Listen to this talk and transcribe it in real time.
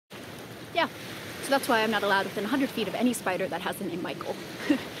Yeah, so that's why I'm not allowed within 100 feet of any spider that has the name Michael.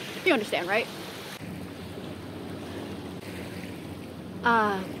 You understand, right?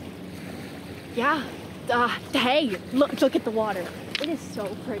 Yeah. Hey, look at the water. It is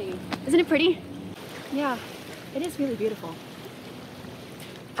so pretty. Isn't it pretty? Yeah, it is really beautiful.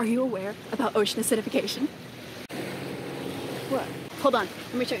 Are you aware about ocean acidification? What? Hold on,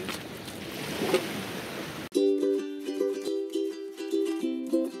 let me show you.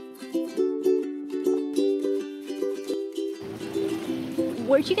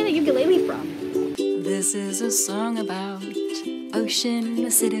 Where'd you get a ukulele from? This is a song about ocean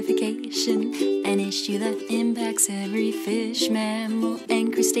acidification, an issue that impacts every fish, mammal,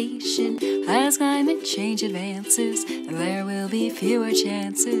 and crustacean. As climate change advances, there will be fewer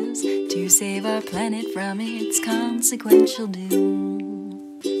chances to save our planet from its consequential doom.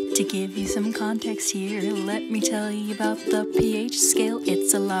 To give you some context here, let me tell you about the pH scale.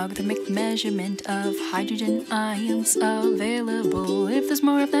 It's a logarithmic measurement of hydrogen ions available. If there's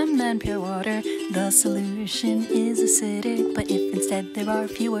more of them than pure water, the solution is acidic. But if instead there are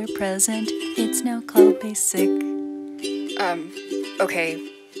fewer present, it's now called basic. Okay.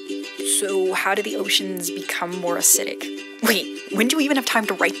 So how do the oceans become more acidic? Wait, when do we even have time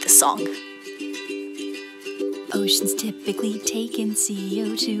to write this song? Oceans typically take in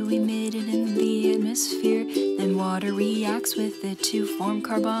CO2 emitted in the atmosphere. Then water reacts with it to form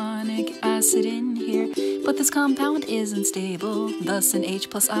carbonic acid in here. But this compound is unstable, thus an H+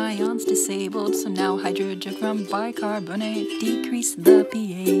 ion's disabled. So now hydrogen from bicarbonate decrease the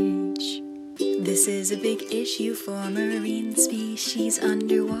pH. This is a big issue for marine species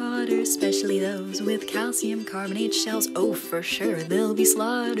underwater, especially those with calcium carbonate shells. Oh, for sure, they'll be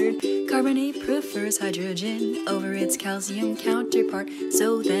slaughtered. Carbonate prefers hydrogen over its calcium counterpart,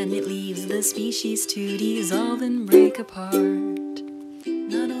 so then it leaves the species to dissolve and break apart.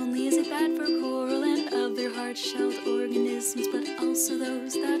 Not only is it bad for coral and other hard-shelled organisms, but also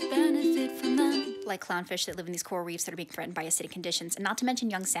those that benefit from them, like clownfish that live in these coral reefs that are being threatened by acidic conditions, and not to mention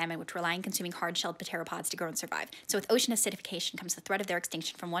young salmon, which rely on consuming hard-shelled pteropods to grow and survive. So with ocean acidification comes the threat of their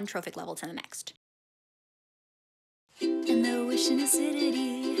extinction from one trophic level to the next. And the ocean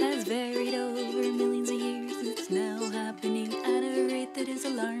acidity has varied over millions of years. It's now happening at a rate that is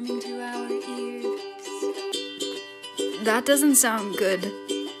alarming to our ears. That doesn't sound good.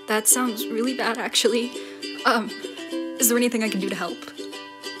 That sounds really bad, actually. Is there anything I can do to help?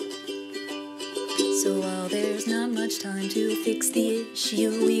 So while there's not much time to fix the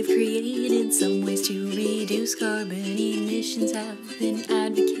issue, we've created some ways to reduce carbon emissions have been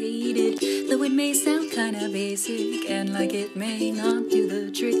advocated. Though it may sound kinda basic and like it may not do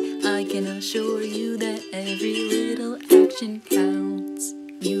the trick, I can assure you that every little action counts.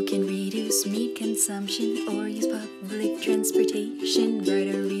 You can reduce meat consumption or use public transportation.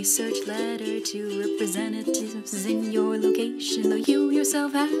 Write a research letter to representatives in your location. Though you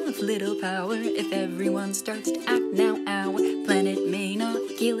yourself have little power, if everyone starts to act now, our planet may not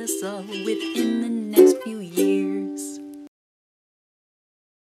kill us all within the next few years.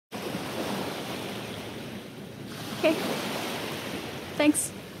 Okay, thanks.